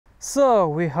So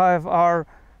we have our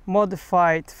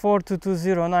modified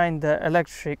 42209, the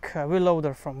electric wheel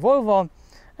loader from Volvo,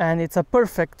 and it's a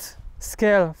perfect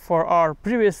scale for our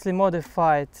previously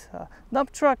modified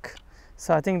dump truck.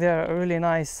 So I think they're a really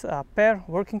nice pair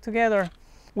working together.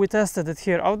 We tested it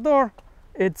here outdoor.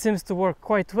 It seems to work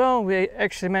quite well. We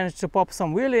actually managed to pop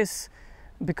some wheelies.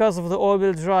 Because of the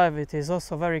all-wheel drive, it is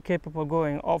also very capable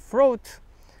going off-road.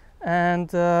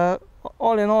 And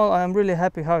all in all, I'm really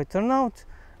happy how it turned out.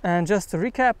 And just to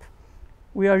recap,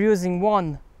 we are using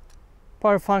one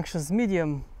Power Functions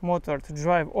medium motor to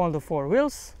drive all the four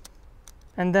wheels.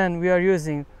 And then we are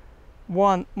using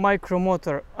one micro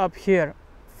motor up here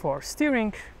for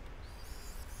steering.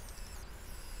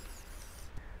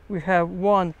 We have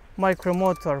one micro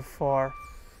motor for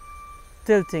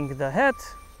tilting the head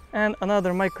and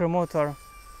another micro motor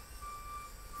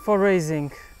for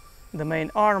raising the main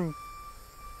arm,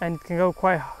 and it can go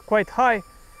quite high.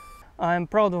 I'm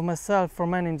proud of myself for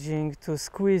managing to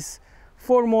squeeze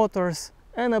 4 motors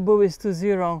and a BuWizz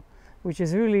 2.0, which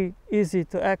is really easy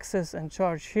to access and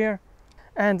charge here.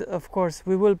 And of course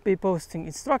we will be posting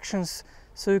instructions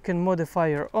so you can modify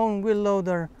your own wheel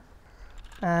loader.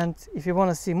 And if you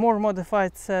want to see more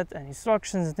modified set and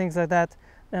instructions and things like that,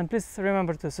 then please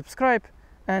remember to subscribe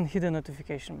and hit the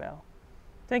notification bell.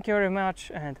 Thank you very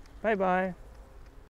much, and bye bye.